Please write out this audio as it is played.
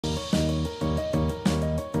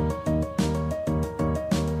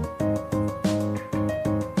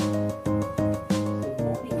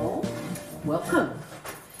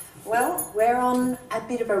on a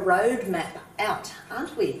bit of a roadmap out,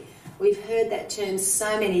 aren't we? We've heard that term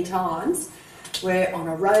so many times. We're on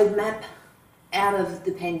a roadmap out of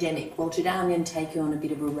the pandemic. Well, today I'm going to take you on a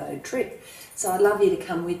bit of a road trip. So I'd love you to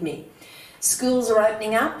come with me. Schools are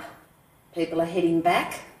opening up. People are heading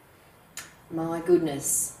back. My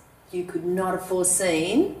goodness, you could not have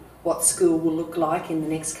foreseen what school will look like in the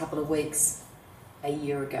next couple of weeks a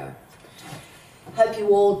year ago. Hope you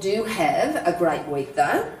all do have a great week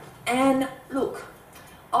though. And look,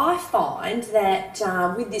 I find that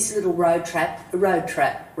with this little road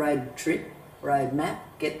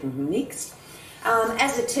map, get them mixed.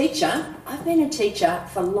 As a teacher, I've been a teacher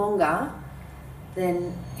for longer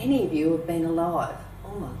than any of you have been alive.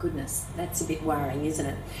 Oh my goodness, that's a bit worrying, isn't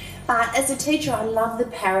it? But as a teacher, I love the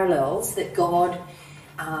parallels that God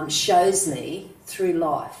shows me through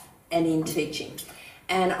life and in teaching.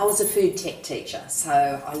 And I was a food tech teacher,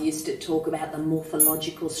 so I used to talk about the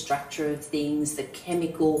morphological structure of things, the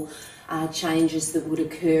chemical changes that would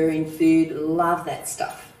occur in food. Love that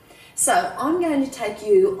stuff. So I'm going to take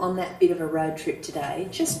you on that bit of a road trip today,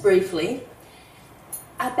 just briefly,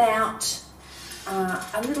 about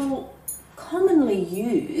a little commonly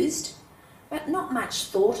used, but not much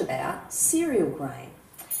thought about, cereal grain.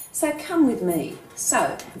 So come with me.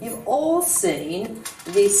 So you've all seen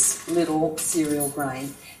this little cereal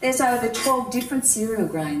grain. There's over 12 different cereal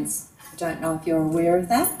grains. I don't know if you're aware of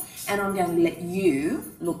that, and I'm going to let you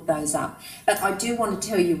look those up. But I do want to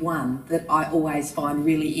tell you one that I always find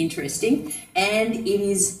really interesting, and it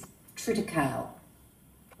is triticale.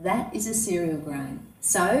 That is a cereal grain.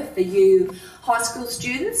 So for you high school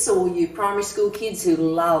students or you primary school kids who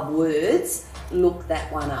love words, look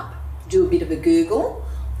that one up. Do a bit of a Google.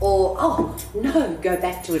 Or, oh no, go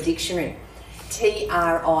back to a dictionary.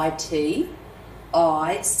 Triticale.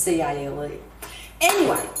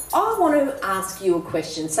 Anyway, I want to ask you a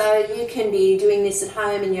question. So you can be doing this at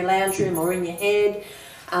home in your lounge room or in your head,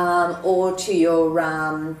 or to your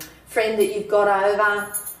friend that you've got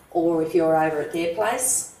over, or if you're over at their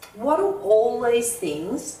place. What do all these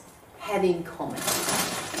things have in common?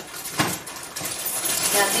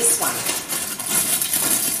 Now this one,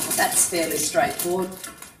 that's fairly straightforward.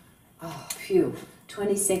 Oh, phew,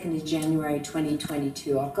 22nd of January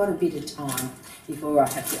 2022. I've got a bit of time before I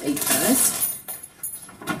have to eat those.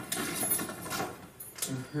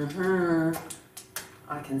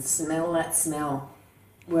 I can smell that smell.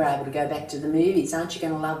 We're able to go back to the movies. Aren't you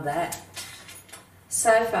going to love that?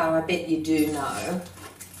 So far, I bet you do know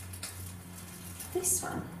this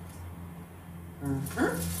one.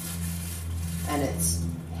 And it's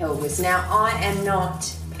Helvis. Now, I am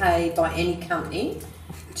not paid by any company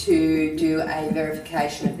to do a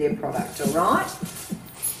verification of their product, all right?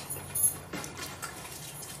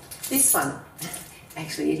 This one,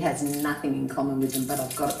 actually it has nothing in common with them, but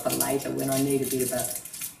I've got it for later when I need a bit of a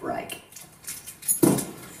break.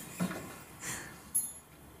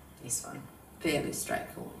 This one, fairly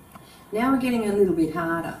straightforward. Now we're getting a little bit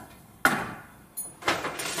harder.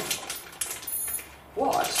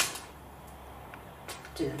 What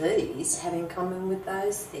do these have in common with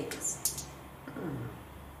those things?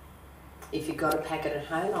 If you've got a packet at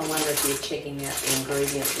home, I wonder if you're checking out the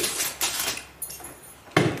ingredient list.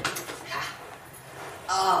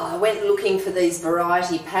 Oh, I went looking for these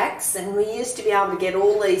variety packs, and we used to be able to get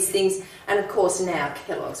all these things, and of course now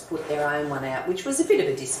Kellogg's put their own one out, which was a bit of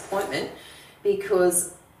a disappointment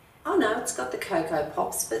because, oh no, it's got the Cocoa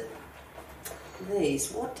Pops, but these,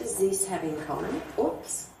 what does this have in common?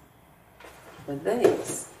 Oops, with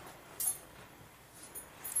these.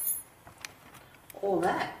 All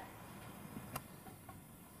that.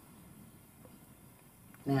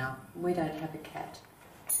 Now, we don't have a cat,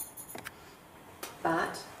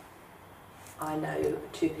 but I know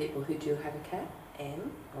two people who do have a cat,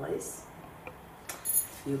 Em, Elise.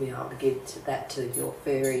 You'll be able to give that to your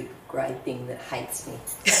furry grey thing that hates me.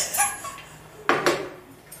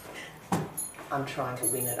 I'm trying to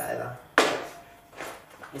win it over.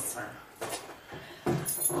 This one.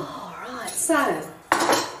 All right, so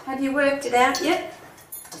have you worked it out yet?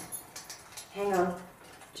 Hang on,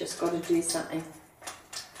 just got to do something.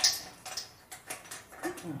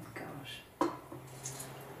 Oh gosh.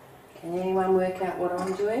 Can anyone work out what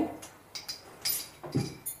I'm doing?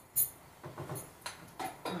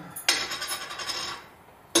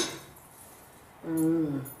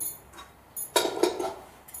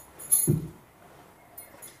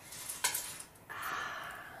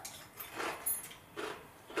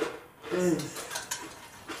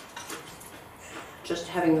 Just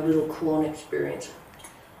having a little corn experience.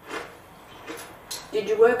 Did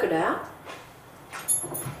you work it out?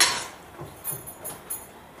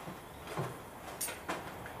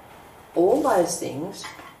 all those things,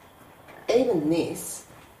 even this,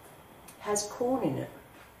 has corn in it.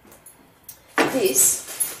 This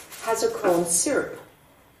has a corn syrup,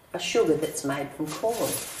 a sugar that's made from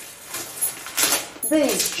corn.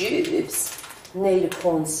 These tubes need a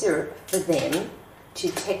corn syrup for them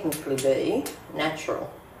to technically be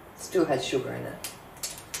natural. Still has sugar in it.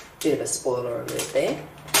 Bit of a spoiler alert there.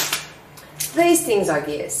 These things, I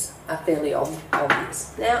guess, are fairly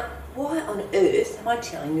obvious. Now, why on earth am I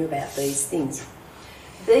telling you about these things?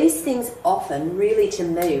 These things often really, to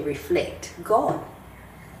me, reflect God.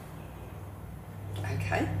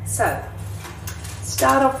 Okay, so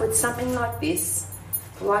start off with something like this,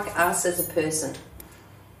 like us as a person.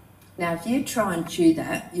 Now, if you try and chew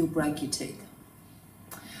that, you'll break your teeth.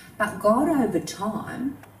 But God, over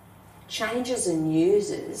time, changes and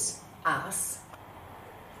uses us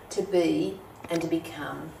to be and to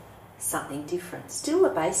become something different. Still a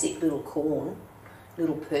basic little corn,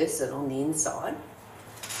 little person on the inside,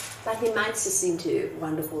 but He makes us into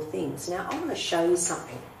wonderful things. Now, I want to show you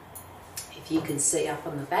something. If you can see up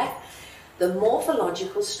on the back, the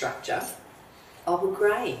morphological structure of a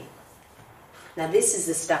grain. Now, this is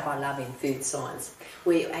the stuff I love in food science,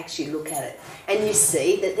 where you actually look at it and you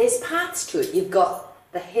see that there's parts to it. You've got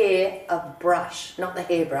the hair of brush, not the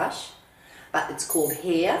hairbrush, but it's called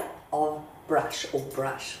hair of brush or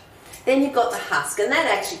brush. Then you've got the husk, and that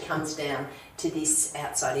actually comes down to this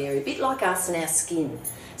outside area, a bit like us and our skin.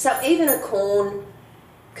 So even a corn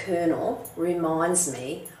kernel reminds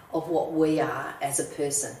me of what we are as a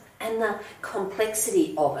person and the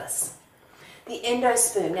complexity of us. The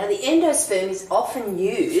endosperm. Now, the endosperm is often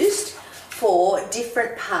used for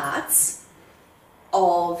different parts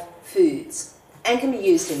of foods and can be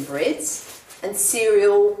used in breads and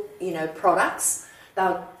cereal, products.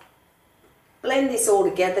 They'll blend this all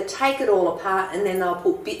together, take it all apart, and then they'll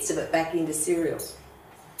put bits of it back into cereals,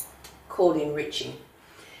 called enriching.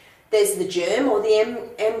 There's the germ or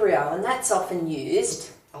the embryo, and that's often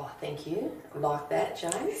used, oh, thank you, like that,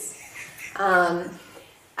 James.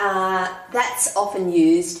 That's often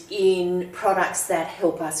used in products that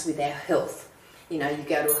help us with our health. You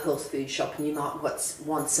go to a health food shop and you might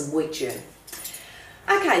want some wheat germ.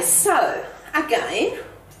 Okay, so, again,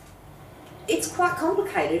 it's quite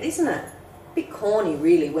complicated, isn't it? A bit corny,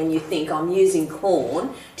 really, when you think I'm using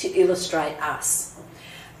corn to illustrate us.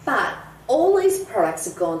 But all these products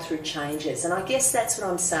have gone through changes, and I guess that's what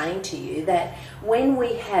I'm saying to you, that when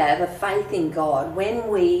we have a faith in God, when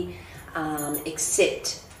we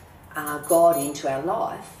accept God into our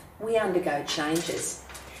life, we undergo changes.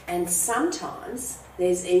 And sometimes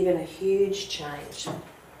there's even a huge change.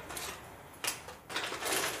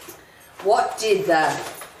 What did the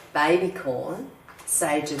baby corn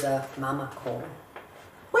say to the mama corn?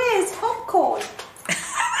 Where's popcorn?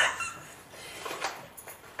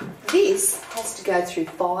 This has to go through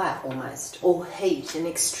fire almost, or heat, an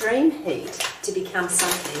extreme heat, to become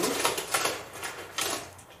something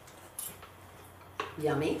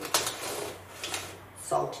yummy,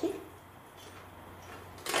 salty.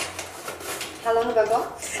 How long have I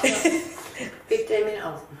got? 15 minutes.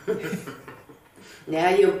 Oh. Now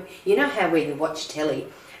you know how when you watch telly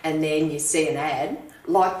and then you see an ad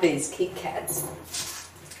like these Kit Kats,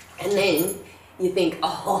 and then you think,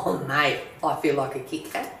 oh mate, I feel like a Kit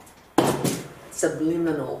Kat.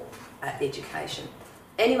 Subliminal education.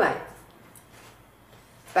 Anyway,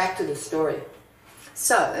 back to the story.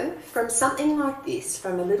 So, from something like this,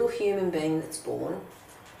 from a little human being that's born,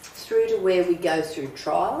 through to where we go through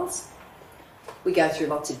trials, we go through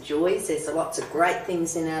lots of joys, there's lots of great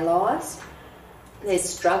things in our lives. There's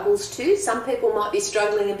struggles too. Some people might be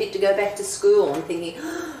struggling a bit to go back to school and thinking,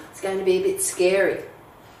 oh, it's going to be a bit scary.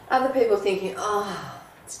 Other people thinking, oh,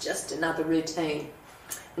 it's just another routine.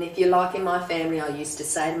 And if you're like in my family, I used to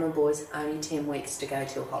say to my boys, only 10 weeks to go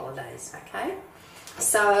till holidays, okay?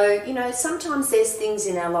 So, sometimes there's things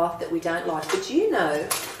in our life that we don't like, but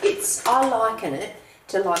I liken it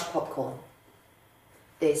to like popcorn.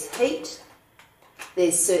 There's heat,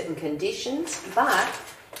 there's certain conditions, but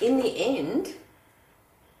in the end,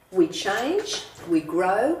 we change, we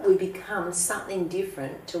grow, we become something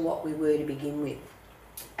different to what we were to begin with.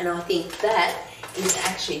 And I think that is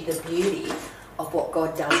actually the beauty of what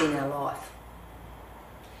God does in our life.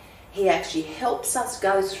 He actually helps us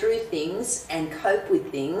go through things and cope with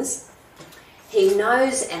things. He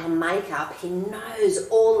knows our makeup. He knows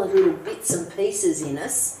all the little bits and pieces in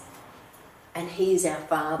us. And He is our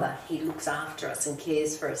Father. He looks after us and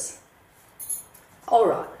cares for us. All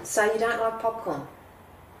right, so you don't like popcorn.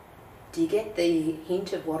 Do you get the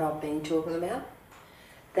hint of what I've been talking about?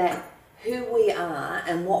 That who we are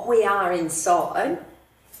and what we are inside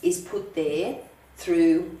is put there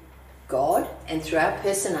through God and through our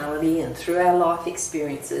personality and through our life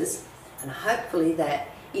experiences, and hopefully that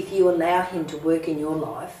if you allow Him to work in your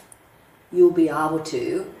life, you'll be able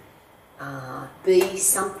to be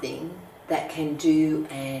something that can do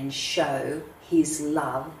and show His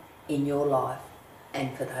love in your life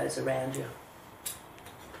and for those around you.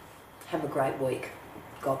 Have a great week.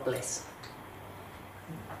 God bless.